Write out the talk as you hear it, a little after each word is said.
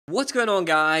What's going on,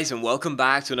 guys, and welcome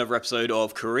back to another episode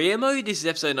of Career Mode. This is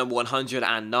episode number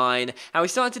 109, and we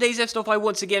start today's episode off by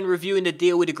once again reviewing the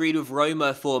deal we'd agreed with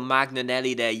Roma for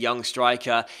Magnanelli, their young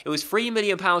striker. It was £3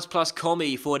 million plus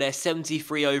commie for their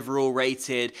 73 overall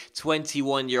rated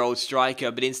 21-year-old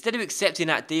striker, but instead of accepting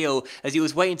that deal, as he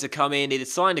was waiting to come in, he'd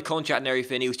signed a contract and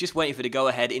everything, he was just waiting for the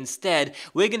go-ahead. Instead,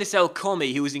 we're going to sell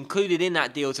Commie, who was included in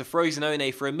that deal, to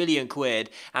Frosinone for £1 million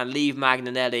and leave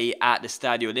Magnanelli at the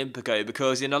Stadio Olimpico,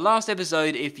 because in the last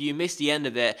episode, if you missed the end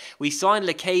of it, we signed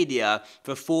Lacadia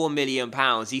for £4 million.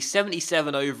 He's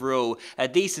 77 overall, a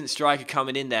decent striker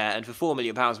coming in there, and for £4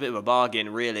 million, a bit of a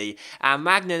bargain, really. And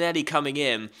Magnanelli coming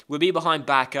in would be behind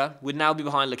Bacca, would now be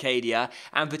behind Lacadia,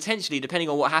 and potentially, depending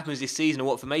on what happens this season and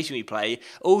what formation we play,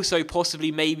 also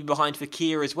possibly maybe behind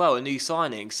Fekir as well, a new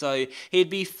signing. So he'd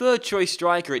be third choice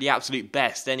striker at the absolute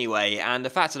best anyway. And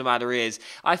the fact of the matter is,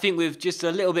 I think with just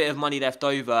a little bit of money left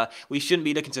over, we shouldn't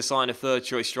be looking to sign a third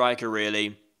choice striker,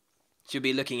 really. Should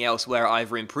be looking elsewhere,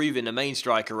 either improving the main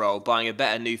striker role, buying a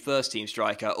better new first team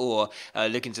striker, or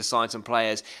looking to sign some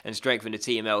players and strengthen the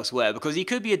team elsewhere, because he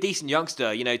could be a decent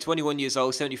youngster, 21 years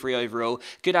old, 73 overall,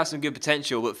 could have some good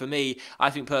potential. But for me, I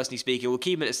think personally speaking, we'll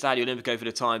keep him at the Stadio Olimpico for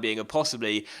the time being, and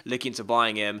possibly look into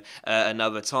buying him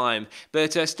another time.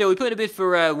 But still, we put in a bid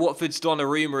for Watford's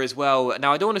Donnarumma as well.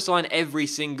 Now, I don't want to sign every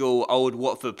single old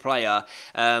Watford player,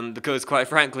 because quite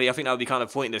frankly, I think that would be kind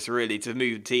of pointless, really, to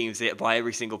move teams to buy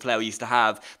every single player we used to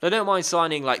have. But I don't mind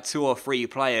signing like 2 or 3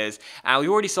 players. And we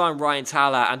already signed Ryan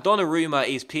Tala, and Donnarumma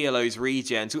is Pirlo's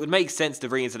regen, so it would make sense to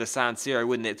bring him to the San Siro,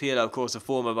 wouldn't it? Pirlo, of course, a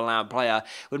former Milan player,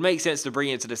 would make sense to bring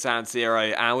him to the San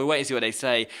Siro, and we'll wait and see what they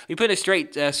say. We put in a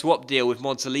straight swap deal with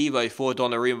Montalivo for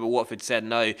Donnarumma, but Watford said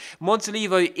no.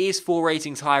 Montalivo is 4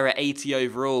 ratings higher at 80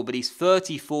 overall, but he's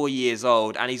 34 years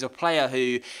old, and he's a player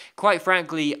who, quite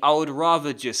frankly, I would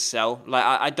rather just sell. Like,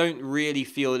 I don't really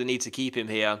feel the need to keep him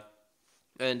here.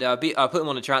 And I put him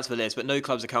on the transfer list, but no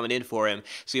clubs are coming in for him,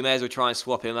 so we may as well try and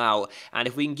swap him out. And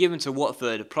if we can give him to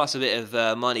Watford, plus a bit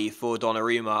of money for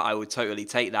Donnarumma, I would totally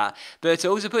take that. But I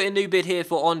also put in a new bid here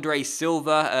for Andre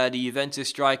Silva, the Juventus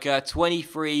striker,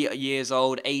 23 years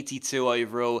old, 82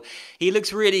 overall. He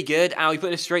looks really good, and we put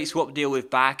in a straight swap deal with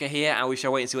Bacca here, and we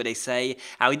shall wait and see what they say.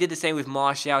 And we did the same with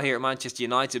Martial here at Manchester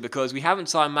United, because we haven't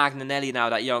signed Magnanelli now,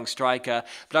 that young striker,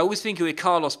 but I was thinking with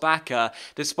Carlos Bacca,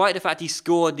 despite the fact he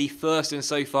scored the first and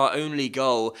so far only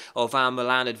goal of our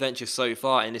Milan adventure so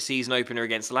far in the season opener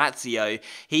against Lazio,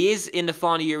 he is in the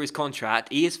final year of his contract.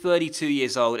 He is 32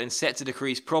 years old and set to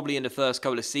decrease probably in the first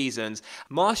couple of seasons.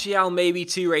 Martial may be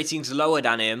 2 ratings lower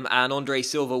than him, and Andre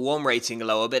Silva 1 rating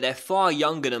lower, but they're far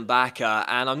younger than Bacca,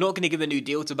 and I'm not going to give a new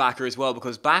deal to Bacca as well,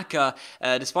 because Bacca,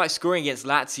 despite scoring against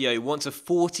Lazio, wants a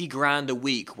 40 grand a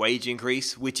week wage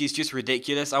increase, which is just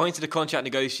ridiculous. I went to the contract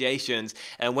negotiations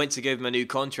and went to give him a new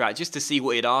contract just to see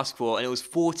what he'd ask for, and it was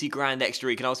 40 grand extra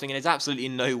week, and I was thinking there's absolutely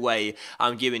no way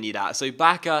I'm giving you that. So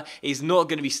Bacca is not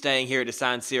going to be staying here at the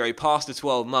San Siro past the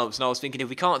 12 months, and I was thinking if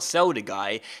we can't sell the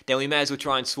guy, then we may as well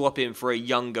try and swap him for a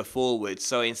younger forward.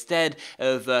 So instead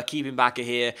of keeping Bacca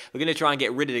here, we're going to try and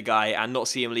get rid of the guy and not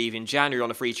see him leave in January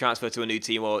on a free transfer to a new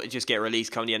team, or just get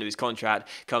released come the end of his contract,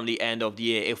 come the end of the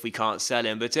year if we can't sell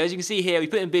him. But as you can see here, we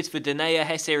put in bids for Denea,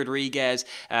 Jesse Rodriguez,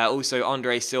 also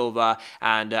Andre Silva,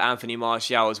 and Anthony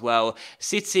Martial as well.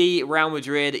 City, Real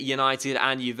Madrid, United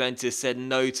and Juventus said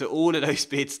no to all of those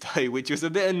bids though, which was a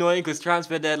bit annoying because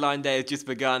transfer deadline day has just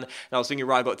begun, and I was thinking,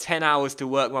 right, I've got 10 hours to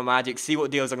work my magic, see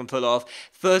what deals I can pull off.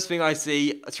 First thing I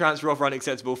see, a transfer offer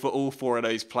unacceptable for all 4 of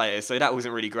those players, so that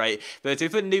wasn't really great. But we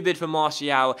put a new bid for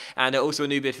Martial, and also a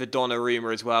new bid for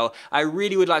Donnarumma as well. I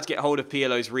really would like to get hold of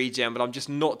Pirlo's regen, but I'm just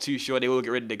not too sure they will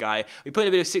get rid of the guy. We put in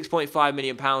a bid of £6.5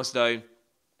 million though.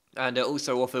 And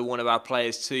also offer one of our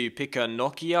players to Pika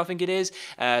Nokia, I think it is,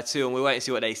 too, and we'll wait and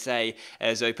see what they say.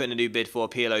 So we put in a new bid for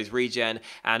Pirlo's regen,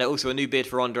 and also a new bid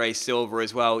for Andre Silva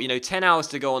as well. 10 hours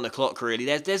to go on the clock, really.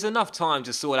 There's enough time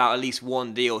to sort out at least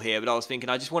one deal here, but I was thinking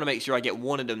I just want to make sure I get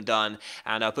one of them done,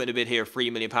 and I put in a bid here of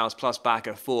 £3 million plus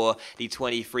Bacca for the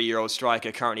 23-year-old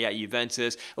striker currently at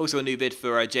Juventus. Also a new bid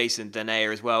for Jason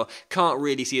Denea as well. Can't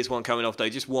really see this one coming off though,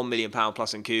 just £1 million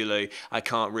plus Nkulu. I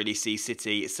can't really see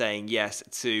City saying yes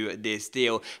to this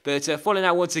deal. But following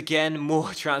that, once again,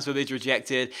 more transfer bids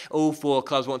rejected. All 4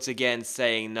 clubs once again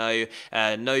saying no.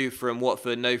 No from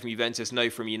Watford, no from Juventus,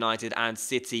 no from United and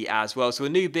City as well. So a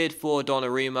new bid for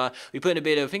Donnarumma. We put in a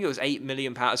bid of, I think it was £8.5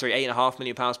 million plus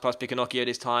Piccanocchio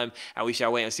this time, and we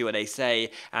shall wait and see what they say.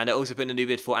 And also put in a new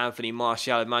bid for Anthony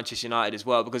Martial of Manchester United as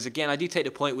well, because again, I do take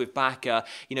the point with Bacca.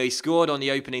 He scored on the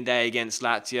opening day against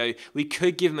Lazio. We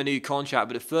could give him a new contract,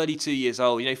 but at 32 years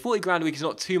old, 40 grand a week is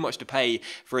not too much to pay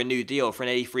for a new deal for an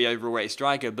 83 overall rated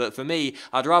striker. But for me,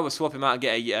 I'd rather swap him out and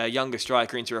get a younger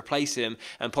striker in to replace him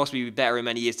and possibly be better in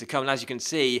many years to come. And as you can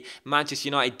see, Manchester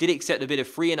United did accept a bid of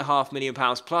 £3.5 million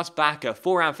plus backer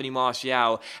for Anthony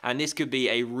Martial, and this could be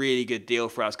a really good deal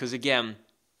for us because, again,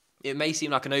 it may seem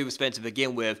like an overspend to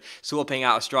begin with, swapping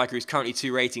out a striker who's currently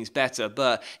 2 ratings better,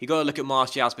 but you got to look at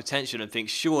Martial's potential and think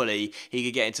surely he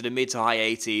could get into the mid to high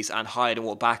 80s and higher than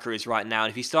what Bakker is right now. And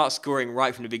if he starts scoring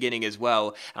right from the beginning as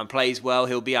well and plays well,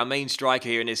 he'll be our main striker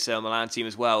here in this Milan team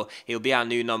as well. He'll be our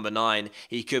new number 9.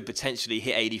 He could potentially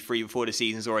hit 83 before the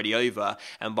season's already over,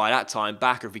 and by that time,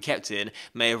 Bakker, if we kept in,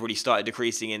 may have already started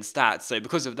decreasing in stats. So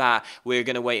because of that, we're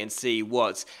going to wait and see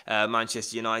what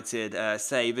Manchester United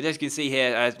say. But as you can see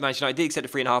here, Manchester United did accept a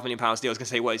 £3.5 million deal. I was going to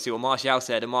say what Martial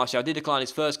said, and Martial did decline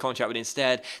his first contract, but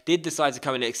instead did decide to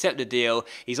come in and accept the deal.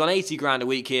 He's on 80 grand a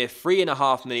week here,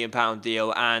 £3.5 million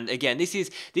deal, and again, this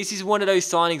is one of those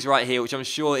signings right here, which I'm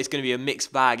sure is going to be a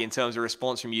mixed bag in terms of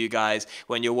response from you guys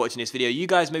when you're watching this video. You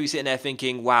guys may be sitting there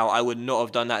thinking, wow, I would not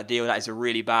have done that deal. That is a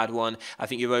really bad one. I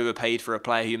think you've overpaid for a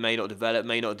player who may not develop,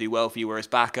 may not do well for you, whereas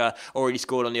Bakker already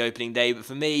scored on the opening day. But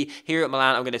for me, here at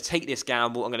Milan, I'm going to take this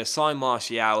gamble. I'm going to sign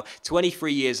Martial,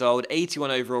 23 years old,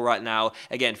 81 overall right now.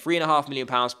 Again, £3.5 million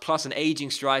plus an aging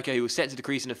striker who was set to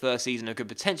decrease in the first season and could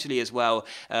potentially as well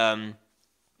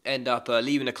end up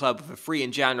leaving the club for free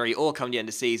in January or come the end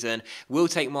of the season. We'll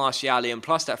take Martial in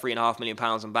plus that £3.5 million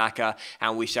on Bakker,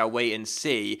 and we shall wait and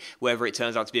see whether it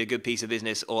turns out to be a good piece of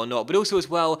business or not. But also as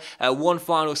well, one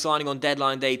final signing on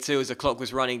deadline day too as the clock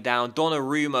was running down.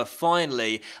 Donnarumma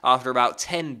finally, after about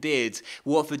 10 bids,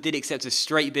 Watford did accept a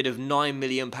straight bid of £9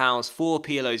 million for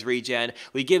Pirlo's regen.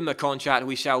 We give him a contract.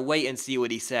 We shall wait and see what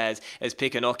he says, as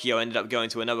Piccanocchio ended up going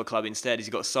to another club instead as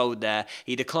he got sold there.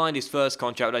 He declined his first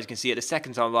contract, but as you can see at the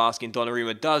second time of asking,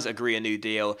 Donnarumma does agree a new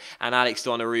deal, and Alex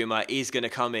Donnarumma is going to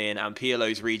come in, and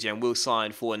Pirlo's regen will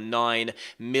sign for £9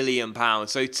 million.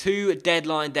 So 2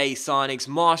 deadline day signings.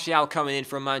 Martial coming in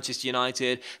from Manchester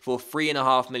United for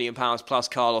 £3.5 million plus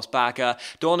Carlos Bakker.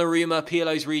 Donnarumma,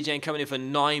 Pirlo's regen coming in for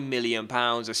 £9 million,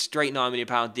 a straight £9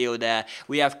 million deal there.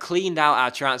 We have cleaned out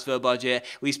our transfer budget.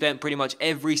 We spent pretty much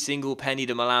every single penny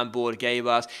the Milan board gave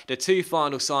us. The 2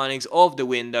 final signings of the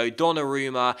window,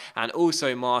 Donnarumma and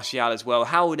also Martial as well.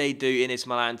 How will they do in this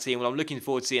Milan team? Well, I'm looking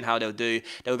forward to seeing how they'll do.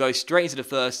 They'll go straight into the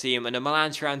first team, and the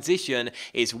Milan transition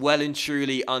is well and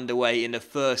truly underway in the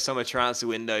first summer transfer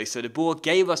window. So the board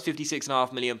gave us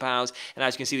 £56.5 million, and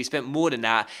as you can see, we spent more than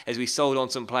that as we sold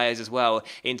on some players as well.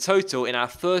 In total, in our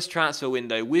first transfer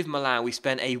window with Milan, we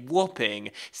spent a whopping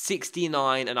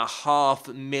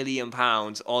 £69.5 million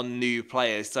on new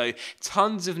players. So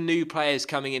tons of new players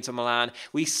coming into Milan.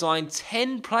 We signed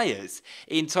 10 players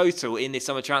in total in this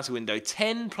summer transfer window.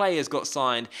 10 players got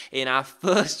signed in our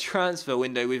first transfer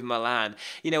window with Milan.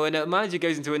 You know, when a manager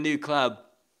goes into a new club,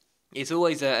 it's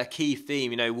always a key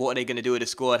theme, you know, what are they going to do with the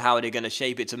squad, how are they going to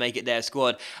shape it to make it their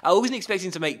squad. I wasn't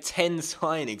expecting to make 10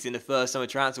 signings in the first summer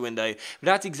transfer window, but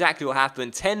that's exactly what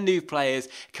happened. 10 new players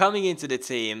coming into the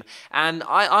team, and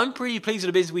I'm pretty pleased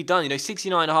with the business we've done. You know,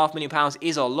 £69.5 million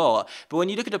is a lot, but when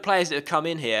you look at the players that have come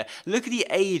in here, look at the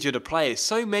age of the players.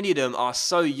 So many of them are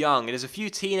so young, and there's a few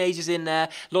teenagers in there,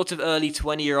 lots of early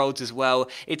 20-year-olds as well.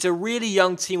 It's a really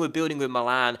young team we're building with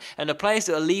Milan, and the players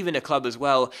that are leaving the club as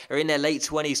well are in their late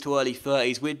 20s to early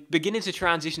 30s. We're beginning to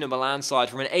transition the Milan side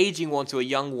from an aging one to a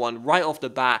young one right off the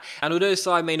bat, and although the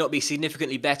side may not be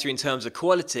significantly better in terms of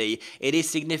quality, it is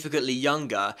significantly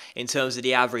younger in terms of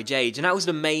the average age, and that was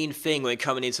the main thing when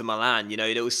coming into Milan. You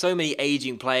know, there was so many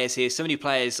aging players here, so many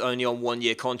players only on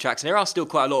 1-year contracts, and there are still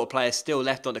quite a lot of players still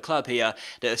left on the club here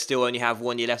that still only have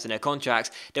 1 year left in their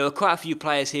contracts. There were quite a few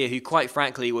players here who quite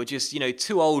frankly were just, you know,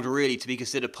 too old really to be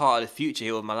considered part of the future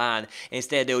here with Milan.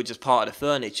 Instead, they were just part of the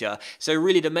furniture. So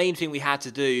really the main thing we had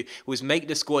to do was make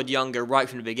the squad younger right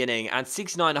from the beginning, and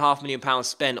 £69.5 million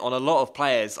spent on a lot of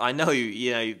players. I know,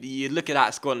 you know, you look at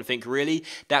that squad and think, really,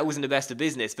 that wasn't the best of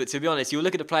business, but to be honest, you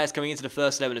look at the players coming into the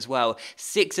first 11 as well,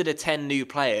 6 of the 10 new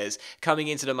players coming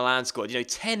into the Milan squad, you know,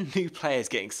 10 new players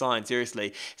getting signed,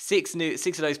 seriously. 6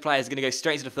 of those players are going to go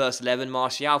straight to the first 11,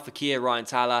 Martial, Fekir, Ryan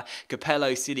Tala,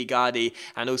 Capello, Sidi Gadi,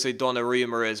 and also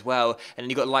Donnarumma as well, and then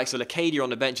you've got the likes of Lacadia on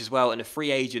the bench as well, and the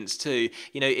free agents too.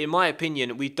 You know, in my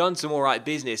opinion, we've done some alright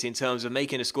business in terms of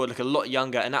making the squad look a lot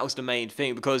younger, and that was the main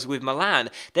thing, because with Milan,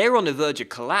 they were on the verge of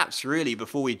collapse really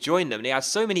before we joined them. They had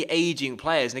so many aging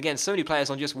players, and again, so many players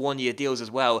on just one-year deals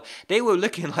as well. They were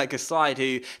looking like a side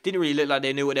who didn't really look like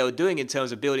they knew what they were doing in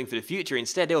terms of building for the future.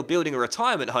 Instead, they were building a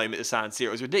retirement home at the San Siro.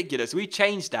 It was ridiculous. We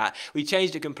changed that. We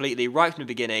changed it completely right from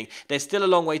the beginning. There's still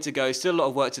a long way to go, still a lot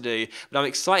of work to do, but I'm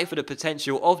excited for the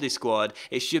potential of this squad.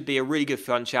 It should be a really good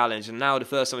fun challenge, and now the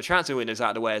first summer transfer window is out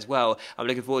of the way as well. I'm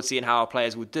looking forward to seeing how our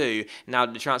players will do now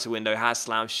that the transfer window has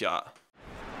slammed shut.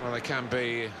 Well, they can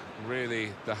be really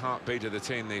the heartbeat of the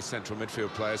team, these central midfield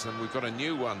players, and we've got a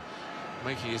new one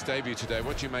making his debut today.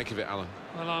 What do you make of it, Alan?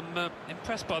 Well, I'm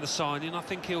impressed by the signing. I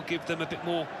think he'll give them a bit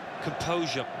more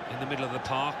composure in the middle of the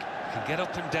park. He can get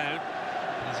up and down.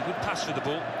 He's a good pass for the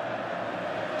ball.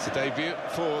 It's a debut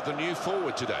for the new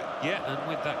forward today. Yeah, and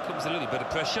with that comes a little bit of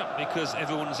pressure, because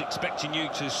everyone's expecting you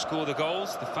to score the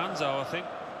goals. The fans are, I think.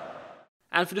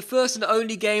 And for the first and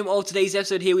only game of today's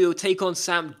episode here, we will take on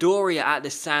Sampdoria at the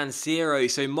San Siro.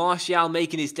 So Martial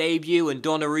making his debut, and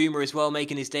Donnarumma as well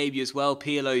making his debut as well,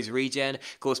 Pirlo's regen.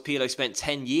 Of course, Pirlo spent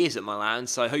 10 years at Milan,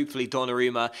 so hopefully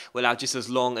Donnarumma will have just as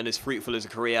long and as fruitful as a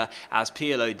career as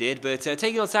Pirlo did. But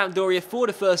taking on Sampdoria for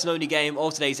the first and only game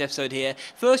of today's episode here.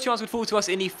 First chance would fall to us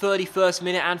in the 31st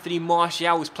minute. Anthony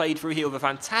Martial was played through here with a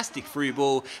fantastic through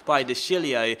ball by De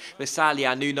Sciglio, but sadly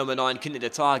our new number 9 couldn't hit the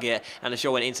target, and the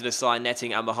shot went into the side net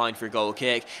and behind for a goal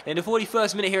kick. In the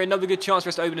 41st minute here, another good chance for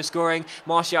us to open the scoring.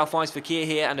 Martial finds Fekir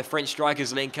here, and the French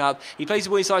strikers link up. He plays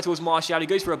the ball inside towards Martial. He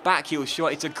goes for a backheel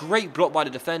shot. It's a great block by the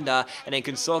defender, and then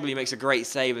Consogli makes a great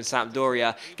save, and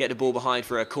Sampdoria get the ball behind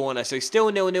for a corner. So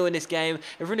still 0-0 in this game.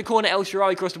 And from the corner, El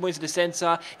Shaarawy crossed the ball into the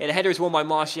centre. And the header is won by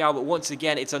Martial, but once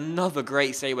again, it's another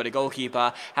great save by the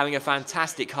goalkeeper, having a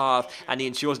fantastic half, and he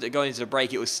ensures that going into the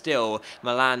break, it was still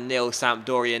Milan 0,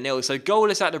 Sampdoria 0. So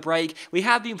goalless at the break. We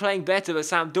have been playing better, but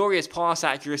Sampdoria's pass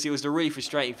accuracy was the really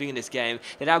frustrating thing in this game.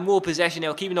 They'd had more possession, they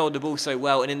were keeping hold of the ball so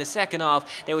well, and in the second half,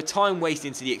 they were time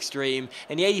wasting to the extreme.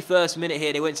 In the 81st minute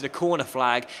here, they went to the corner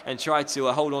flag and tried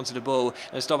to hold on to the ball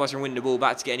and stop us from winning the ball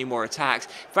back to get any more attacks.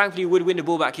 Thankfully, we would win the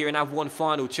ball back here and have one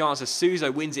final chance as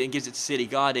Suso wins it and gives it to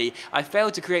Siligardi. I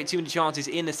failed to create too many chances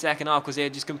in the second half because they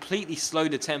had just completely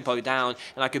slowed the tempo down,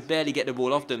 and I could barely get the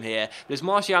ball off them here. But as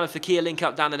Martial and Fekir link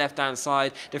up down the left-hand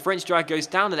side, the French striker goes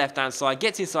down the left-hand side,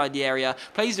 gets inside the area,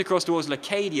 plays across towards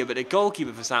Locadia, but the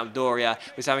goalkeeper for Sampdoria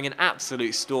was having an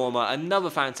absolute stormer. Another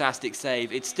fantastic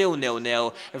save. It's still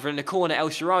 0-0, and from the corner, El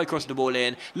Shaarawy crosses the ball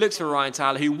in, looks for Ryan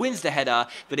Tyler, who wins the header,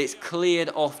 but it's cleared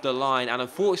off the line, and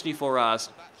unfortunately for us,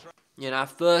 in our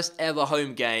first ever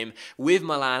home game with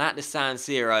Milan at the San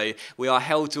Siro, we are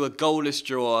held to a goalless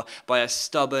draw by a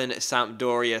stubborn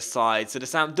Sampdoria side. So the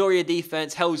Sampdoria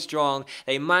defence held strong.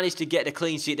 They managed to get the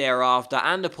clean sheet thereafter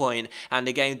and the point, and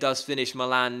the game does finish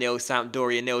Milan 0,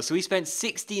 Sampdoria 0. So we spent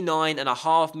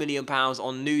 £69.5 million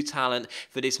on new talent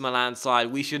for this Milan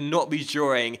side. We should not be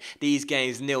drawing these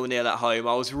games 0-0 at home.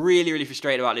 I was really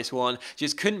frustrated about this one.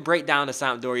 Just couldn't break down the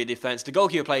Sampdoria defence. The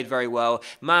goalkeeper played very well.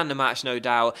 Man the match, no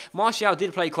doubt. Martial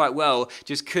did play quite well,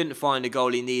 just couldn't find the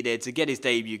goal he needed to get his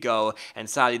debut goal, and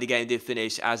sadly the game did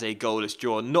finish as a goalless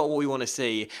draw. Not what we want to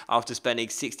see after spending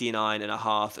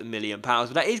 £69.5 million.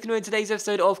 But that is going to end today's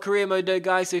episode of Career Mode though,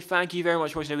 guys, so thank you very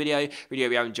much for watching the video. Really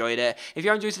hope you have enjoyed it. If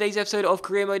you have enjoyed today's episode of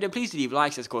Career Mode, then please do leave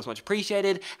likes, that's of course much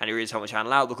appreciated, and it really does help my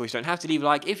channel out, because you don't have to leave a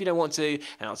like if you don't want to,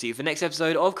 and I'll see you for the next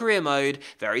episode of Career Mode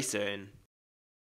very soon.